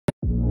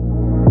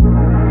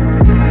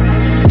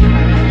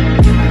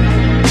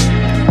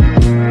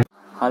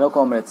Hello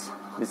comrades,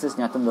 this is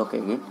Nyatam Loke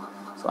again.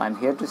 So I'm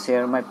here to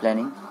share my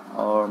planning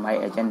or my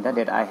agenda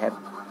that I have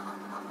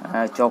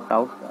chalked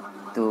out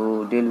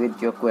to deal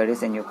with your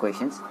queries and your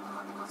questions.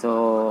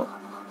 So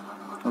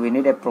we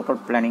need a proper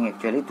planning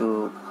actually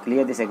to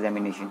clear this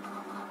examination.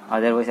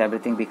 Otherwise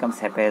everything becomes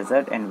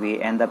haphazard and we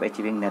end up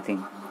achieving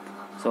nothing.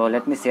 So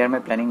let me share my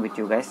planning with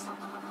you guys.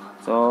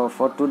 So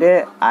for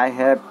today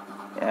I'll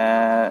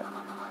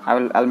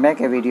make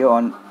a video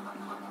on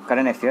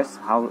current affairs,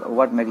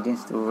 what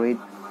magazines to read,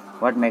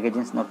 what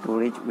magazines not to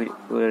read,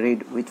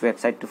 which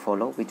website to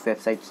follow, which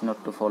websites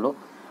not to follow,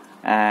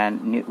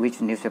 and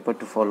which newspaper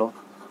to follow,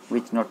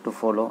 which not to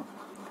follow,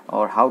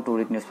 or how to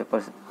read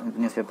newspapers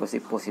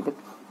if possible,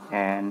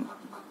 and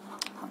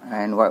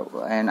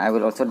I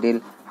will also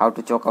deal how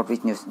to chalk out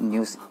which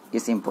news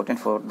is important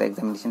for the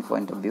examination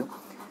point of view.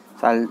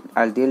 So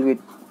I'll deal with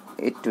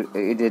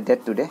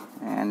that today,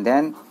 and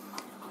then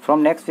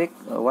from next week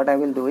what I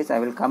will do is I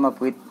will come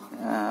up with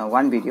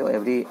one video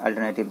every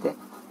alternative day,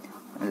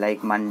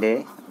 like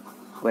Monday,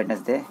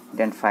 Wednesday,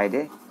 then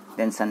Friday,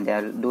 then Sunday.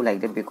 I'll do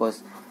like that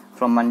because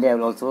from Monday I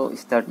will also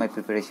start my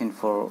preparation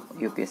for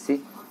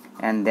UPSC,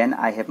 and then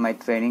I have my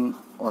training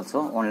also,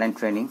 online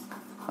training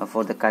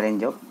for the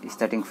current job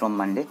starting from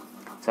Monday.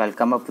 So I'll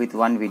come up with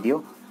one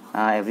video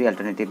every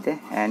alternative day,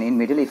 and in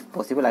middle if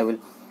possible I will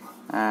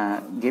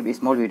give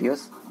small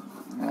videos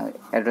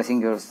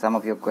addressing some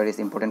of your queries,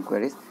 important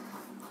queries.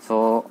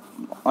 So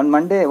on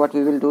Monday what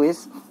we will do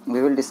is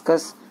we will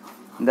discuss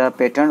the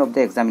pattern of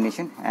the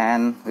examination,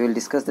 and we will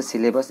discuss the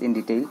syllabus in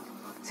detail,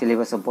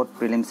 syllabus of both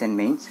prelims and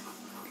mains.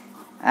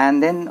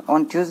 And then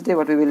on Tuesday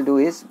what we will do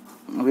is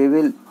we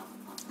will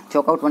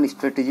chalk out one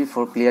strategy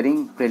for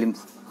clearing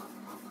prelims,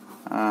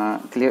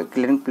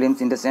 clearing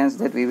prelims in the sense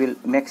that we will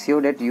make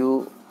sure that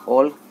you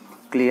all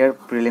clear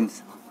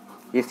prelims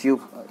if you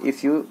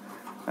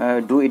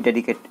do it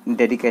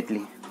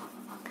dedicatedly.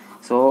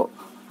 So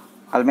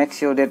I'll make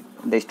sure that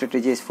the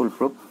strategy is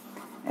foolproof.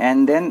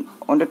 And then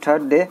on the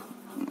third day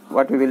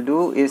what we will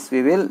do is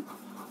we will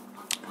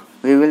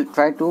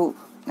try to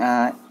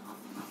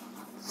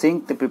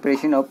sync the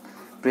preparation of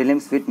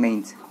prelims with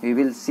mains. We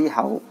will see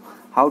how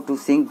to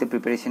sync the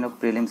preparation of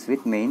prelims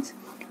with mains,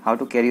 how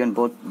to carry on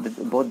both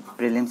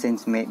prelims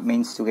and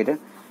mains together.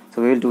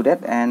 So we will do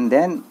that. And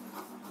then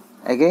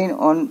again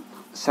on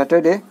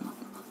Saturday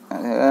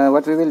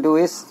what we will do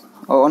is,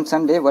 or on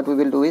Sunday what we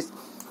will do is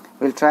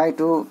we'll try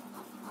to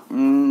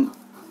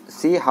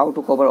see how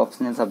to cover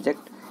optional subject,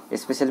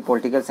 especially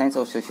political science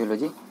or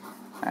sociology.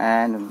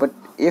 But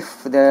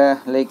if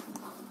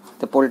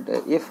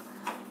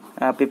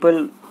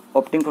people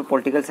opting for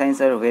political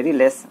science are very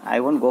less, I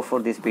won't go for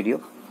this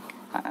video.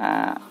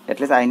 At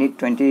least I need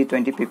 20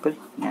 people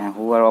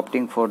who are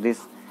opting for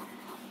this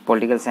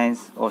political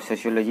science or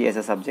sociology as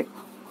a subject,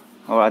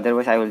 or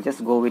otherwise I will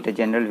just go with a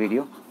general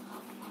video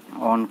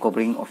on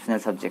covering optional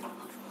subject.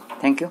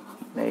 Thank you.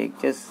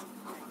 Just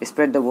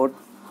spread the word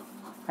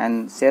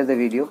and share the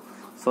video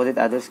so that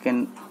others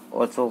can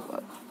also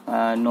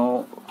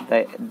know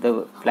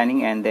the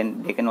planning, and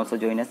then they can also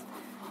join us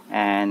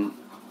and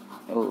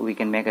we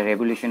can make a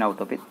revolution out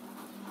of it.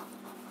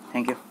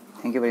 Thank you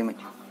very much.